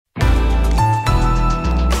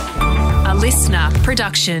listener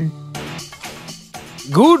production.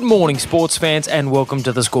 Good morning, sports fans, and welcome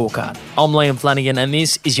to The Scorecard. I'm Liam Flanagan, and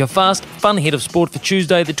this is your fast, fun hit of sport for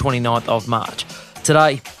Tuesday, the 29th of March.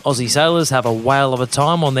 Today, Aussie sailors have a whale of a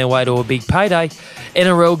time on their way to a big payday.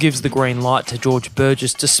 NRL gives the green light to George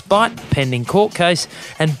Burgess despite pending court case,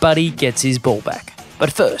 and Buddy gets his ball back.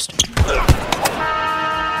 But first,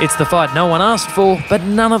 it's the fight no one asked for, but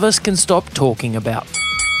none of us can stop talking about.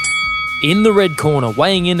 In the red corner,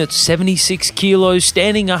 weighing in at 76 kilos,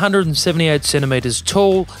 standing 178 centimetres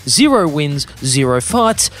tall, 0 wins, 0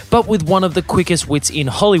 fights, but with one of the quickest wits in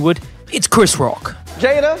Hollywood, it's Chris Rock.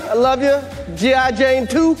 Jada, I love you. G.I. Jane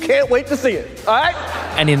 2, can't wait to see it. All right?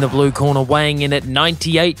 And in the blue corner, weighing in at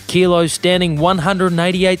 98 kilos, standing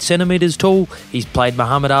 188 centimetres tall, he's played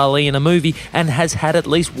Muhammad Ali in a movie and has had at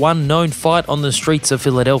least one known fight on the streets of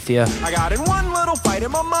Philadelphia. I got in one little fight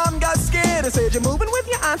and my mom got scared and said, "You're moving with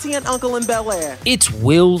your auntie and uncle in Bel Air." It's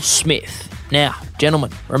Will Smith. Now,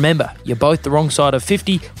 gentlemen, remember, you're both the wrong side of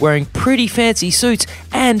 50, wearing pretty fancy suits,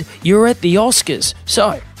 and you're at the Oscars.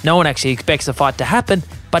 So, no one actually expects a fight to happen,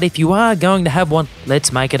 but if you are going to have one,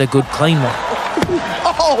 let's make it a good, clean one.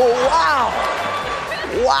 Oh, wow.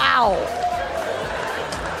 Wow.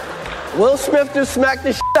 Will Smith just smacked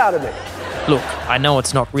the shit out of me. Look, I know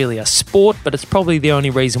it's not really a sport, but it's probably the only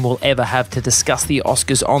reason we'll ever have to discuss the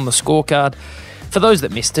Oscars on the scorecard. For those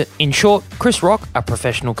that missed it, in short, Chris Rock, a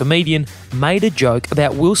professional comedian, made a joke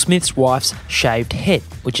about Will Smith's wife's shaved head,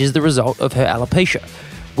 which is the result of her alopecia.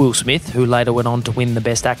 Will Smith, who later went on to win the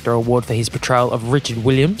Best Actor award for his portrayal of Richard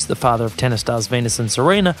Williams, the father of tennis stars Venus and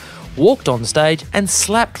Serena, walked on stage and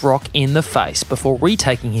slapped Rock in the face before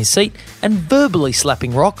retaking his seat and verbally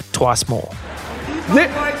slapping Rock twice more. Keep my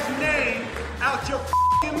wife's name out your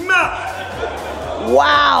f***ing mouth.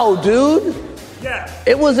 Wow, dude. Yeah.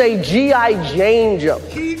 It was a G.I. Jane joke.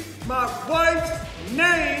 Keep my wife's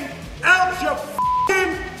name out your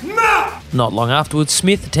f***ing mouth. Not long afterwards,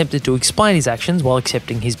 Smith attempted to explain his actions while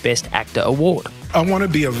accepting his Best Actor award. I want to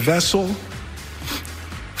be a vessel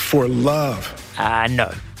for love.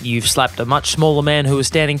 No. You've slapped a much smaller man who was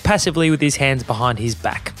standing passively with his hands behind his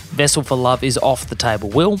back. Vessel for love is off the table.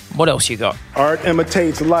 Will, what else you got? Art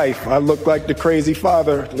imitates life. I look like the crazy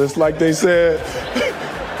father, just like they said.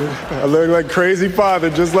 I look like crazy father,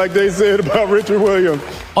 just like they said about Richard Williams.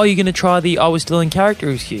 Are you going to try the I was still in character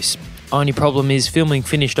excuse? Only problem is filming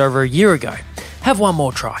finished over a year ago. Have one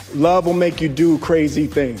more try. Love will make you do crazy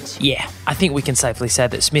things. Yeah, I think we can safely say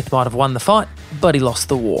that Smith might have won the fight, but he lost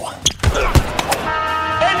the war.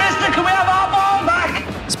 Hey, mister, can we have our ball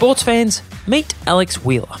back? Sports fans, meet Alex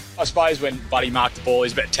Wheeler. I suppose when Buddy marked the ball,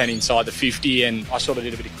 he's about 10 inside the 50, and I sort of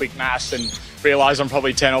did a bit of quick maths and realised I'm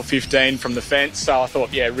probably 10 or 15 from the fence, so I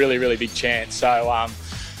thought, yeah, really, really big chance. So,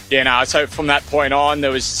 so from that point on,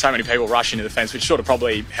 there was so many people rushing to the fence, which sort of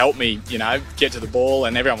probably helped me, get to the ball,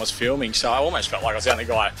 and everyone was filming, so I almost felt like I was the only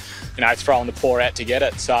guy, throwing the paw out to get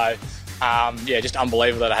it. So, just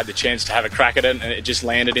unbelievable that I had the chance to have a crack at it, and it just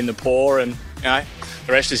landed in the paw, and,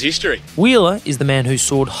 the rest is history. Wheeler is the man who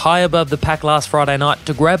soared high above the pack last Friday night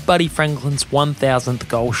to grab Buddy Franklin's 1,000th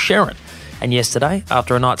goal, Sharon. And yesterday,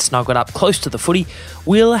 after a night snuggled up close to the footy,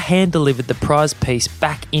 Wheeler hand-delivered the prize piece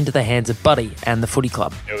back into the hands of Buddy and the footy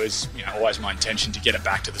club. It was always my intention to get it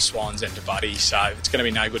back to the Swans and to Buddy, so it's going to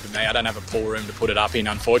be no good to me. I don't have a pool room to put it up in,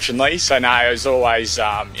 unfortunately. So no, it was always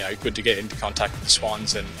good to get into contact with the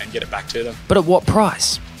Swans and get it back to them. But at what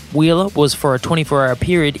price? Wheeler was, for a 24-hour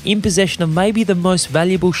period, in possession of maybe the most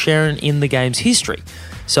valuable Sharon in the game's history.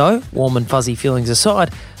 So, warm and fuzzy feelings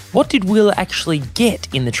aside, what did Wheeler actually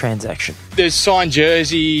get in the transaction? There's signed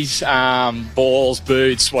jerseys, balls,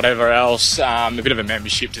 boots, whatever else, a bit of a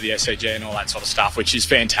membership to the SCG and all that sort of stuff, which is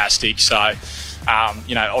fantastic. So,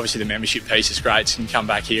 obviously the membership piece is great. So you can come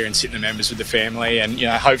back here and sit in the members with the family and,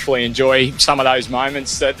 hopefully enjoy some of those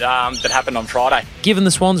moments that happened on Friday. Given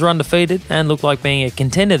the Swans are undefeated and look like being a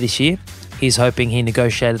contender this year, he's hoping he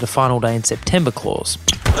negotiated a final day in September clause.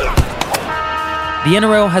 The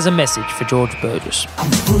NRL has a message for George Burgess.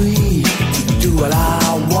 I'm free to do what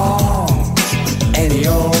I want any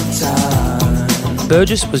old time.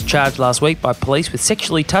 Burgess was charged last week by police with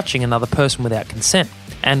sexually touching another person without consent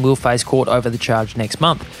and will face court over the charge next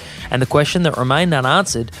month. And the question that remained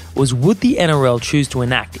unanswered was, would the NRL choose to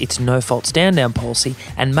enact its no-fault stand-down policy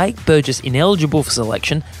and make Burgess ineligible for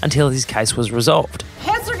selection until his case was resolved?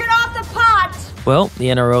 Hester, get off the pot! Well, the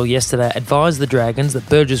NRL yesterday advised the Dragons that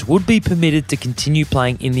Burgess would be permitted to continue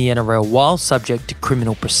playing in the NRL while subject to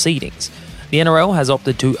criminal proceedings. The NRL has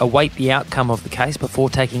opted to await the outcome of the case before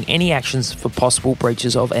taking any actions for possible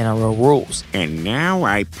breaches of NRL rules. And now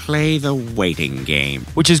I play the waiting game.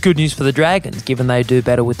 Which is good news for the Dragons, given they do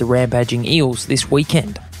battle with the rampaging Eels this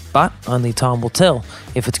weekend. but only time will tell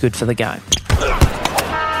if it's good for the game.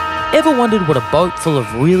 Ever wondered what a boat full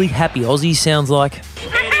of really happy Aussies sounds like?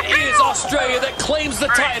 And it is Australia that claims the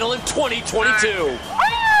title in 2022.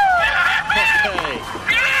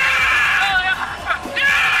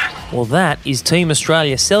 Well, that is Team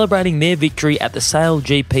Australia celebrating their victory at the Sail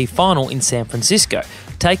GP final in San Francisco,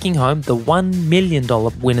 taking home the $1 million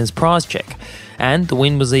winner's prize check. And the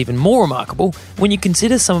win was even more remarkable when you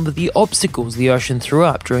consider some of the obstacles the ocean threw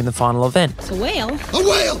up during the final event. It's a whale. A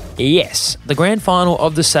whale! Yes, the grand final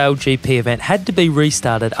of the Sail GP event had to be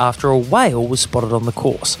restarted after a whale was spotted on the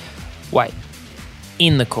course. Wait,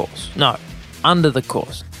 in the course? No, under the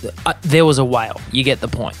course. There was a whale, you get the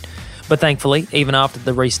point. But thankfully, even after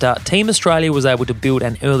the restart, Team Australia was able to build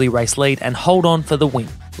an early race lead and hold on for the win,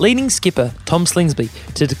 leading skipper Tom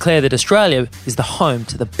Slingsby to declare that Australia is the home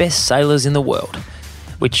to the best sailors in the world,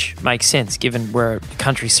 which makes sense given we're a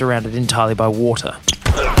country surrounded entirely by water.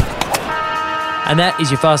 And that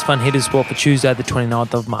is your Fast Fun Hit of Sport for Tuesday the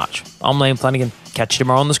 29th of March. I'm Liam Flanagan. Catch you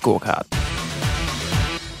tomorrow on the scorecard.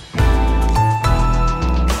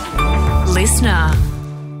 Listener.